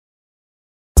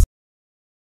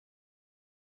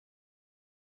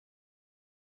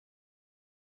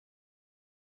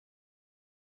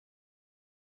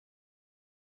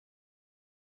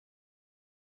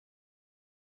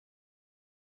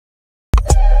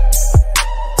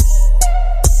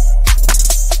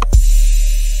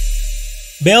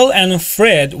Bill and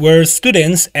Fred were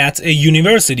students at a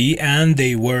university and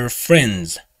they were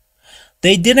friends.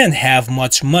 They didn't have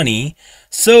much money,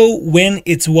 so when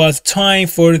it was time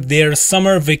for their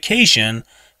summer vacation,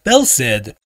 Bill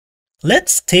said,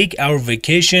 "Let's take our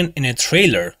vacation in a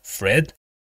trailer, Fred.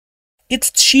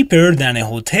 It's cheaper than a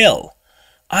hotel.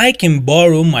 I can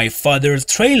borrow my father's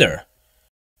trailer."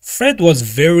 Fred was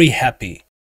very happy,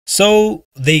 so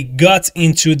they got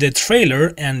into the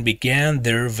trailer and began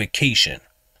their vacation.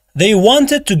 They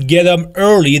wanted to get up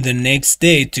early the next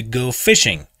day to go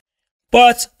fishing,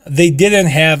 but they didn't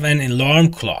have an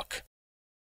alarm clock.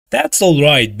 "That's all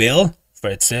right, Bill,"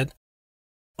 Fred said.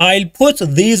 "I'll put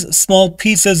these small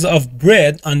pieces of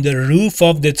bread on the roof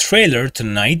of the trailer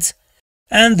tonight,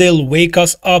 and they'll wake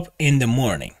us up in the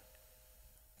morning."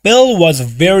 Bill was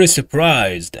very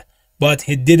surprised, but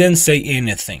he didn't say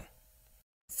anything.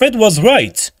 Fred was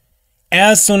right.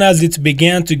 As soon as it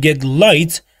began to get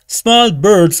light, small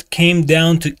birds came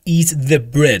down to eat the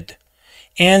bread,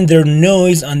 and their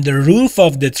noise on the roof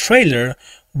of the trailer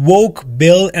woke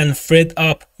Bill and Fred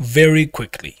up very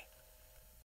quickly.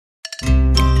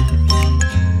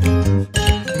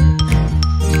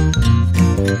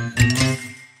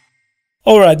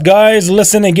 Alright guys,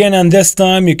 listen again, and this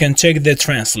time you can check the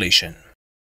translation.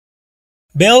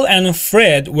 Bill and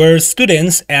Fred were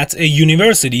students at a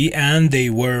university and they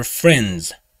were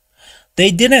friends.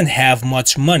 They didn't have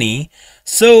much money,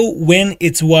 so when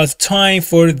it was time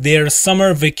for their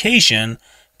summer vacation,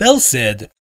 Bill said,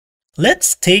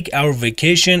 "Let's take our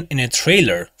vacation in a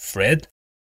trailer, Fred.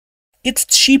 It's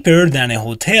cheaper than a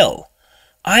hotel.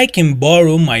 I can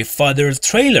borrow my father's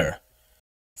trailer."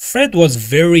 Fred was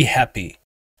very happy,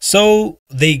 so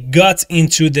they got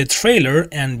into the trailer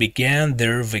and began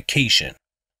their vacation.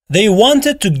 They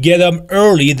wanted to get up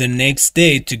early the next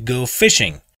day to go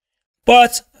fishing,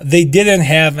 but they didn't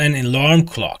have an alarm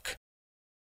clock.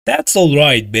 "That's all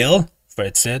right, Bill,"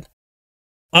 Fred said.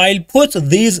 "I'll put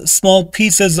these small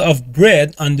pieces of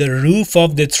bread on the roof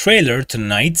of the trailer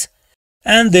tonight,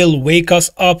 and they'll wake us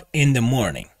up in the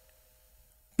morning."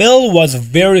 Bill was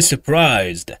very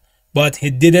surprised, but he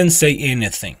didn't say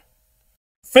anything.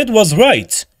 Fred was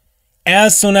right.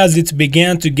 As soon as it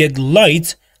began to get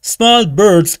light, small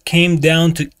birds came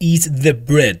down to eat the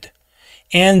bread,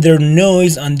 and their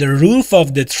noise on the roof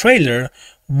of the trailer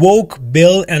woke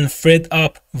Bill and Fred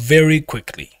up very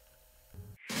quickly.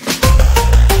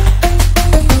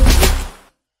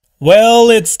 Well,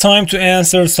 it's time to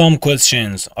answer some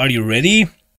questions. Are you ready?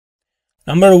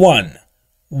 Number 1.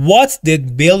 What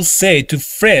did Bill say to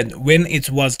Fred when it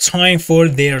was time for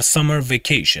their summer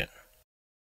vacation?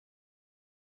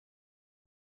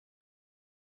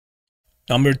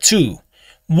 Number 2.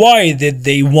 Why did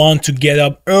they want to get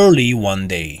up early one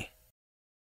day?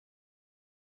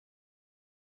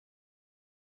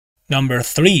 Number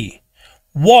 3.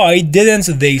 Why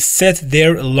didn't they set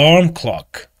their alarm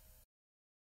clock?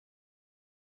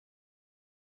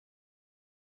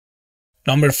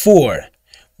 Number 4.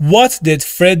 What did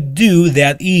Fred do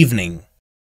that evening?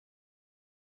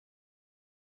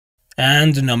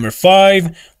 And number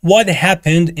 5. What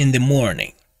happened in the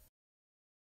morning?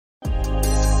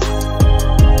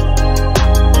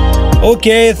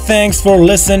 Okay, thanks for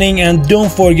listening, and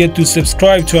don't forget to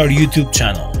subscribe to our YouTube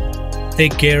channel.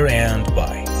 Take care and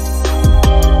bye.